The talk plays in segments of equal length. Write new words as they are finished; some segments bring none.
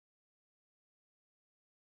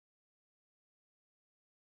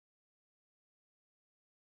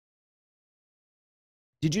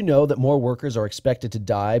Did you know that more workers are expected to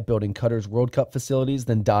die building Qatar's World Cup facilities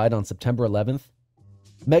than died on September 11th?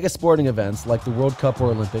 Mega sporting events like the World Cup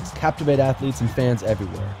or Olympics captivate athletes and fans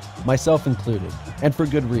everywhere, myself included, and for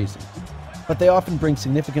good reason. But they often bring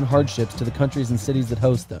significant hardships to the countries and cities that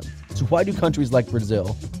host them. So why do countries like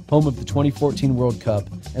Brazil, home of the 2014 World Cup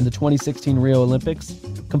and the 2016 Rio Olympics,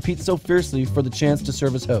 compete so fiercely for the chance to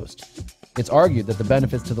serve as host? It's argued that the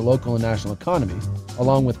benefits to the local and national economy,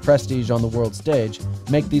 along with prestige on the world stage,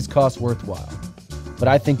 make these costs worthwhile. But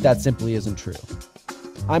I think that simply isn't true.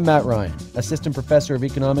 I'm Matt Ryan, assistant professor of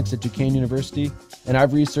economics at Duquesne University, and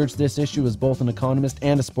I've researched this issue as both an economist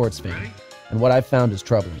and a sports fan. And what I've found is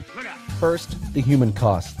troubling. First, the human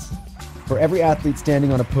costs. For every athlete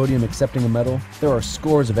standing on a podium accepting a medal, there are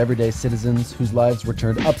scores of everyday citizens whose lives were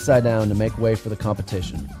turned upside down to make way for the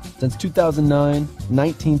competition. Since 2009,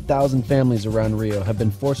 19,000 families around Rio have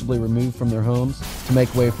been forcibly removed from their homes to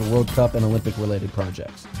make way for World Cup and Olympic-related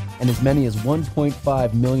projects. And as many as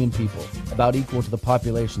 1.5 million people, about equal to the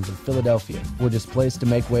populations of Philadelphia, were displaced to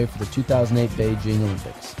make way for the 2008 Beijing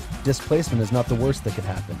Olympics. Displacement is not the worst that could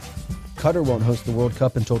happen. Qatar won't host the World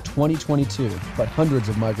Cup until 2022, but hundreds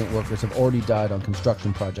of migrant workers have already died on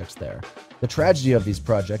construction projects there. The tragedy of these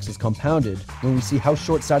projects is compounded when we see how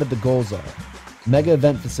short-sighted the goals are. Mega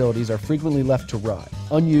event facilities are frequently left to rot,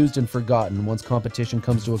 unused and forgotten once competition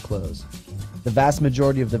comes to a close. The vast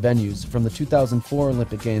majority of the venues from the 2004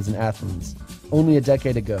 Olympic Games in Athens, only a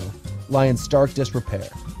decade ago, lie in stark disrepair.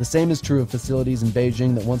 The same is true of facilities in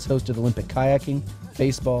Beijing that once hosted Olympic kayaking,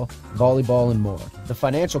 baseball, volleyball, and more. The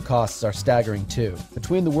financial costs are staggering too.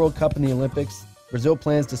 Between the World Cup and the Olympics, Brazil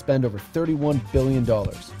plans to spend over $31 billion,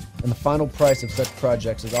 and the final price of such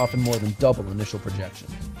projects is often more than double initial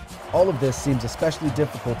projections. All of this seems especially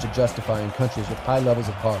difficult to justify in countries with high levels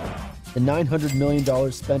of poverty. The $900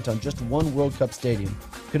 million spent on just one World Cup stadium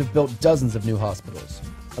could have built dozens of new hospitals.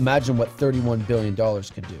 Imagine what $31 billion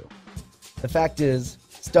could do. The fact is,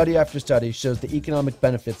 study after study shows the economic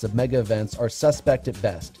benefits of mega events are suspect at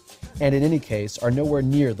best, and in any case are nowhere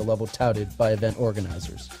near the level touted by event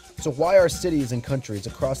organizers. So why are cities and countries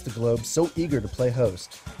across the globe so eager to play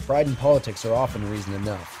host? Pride and politics are often reason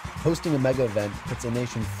enough. Hosting a mega event puts a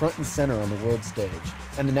nation front and center on the world stage,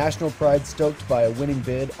 and the national pride stoked by a winning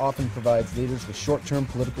bid often provides leaders with short-term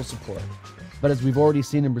political support. But as we've already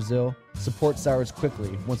seen in Brazil, support sours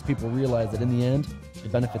quickly once people realize that in the end, the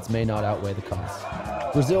benefits may not outweigh the costs.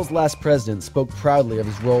 Brazil's last president spoke proudly of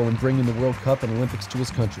his role in bringing the World Cup and Olympics to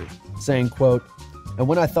his country, saying, quote, "And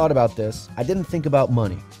when I thought about this, I didn't think about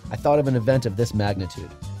money. I thought of an event of this magnitude."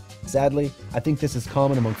 Sadly, I think this is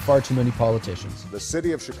common among far too many politicians. The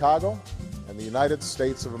city of Chicago and the United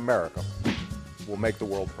States of America will make the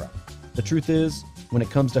world proud. The truth is, when it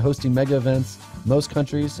comes to hosting mega events, most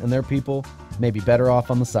countries and their people may be better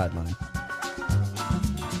off on the sideline.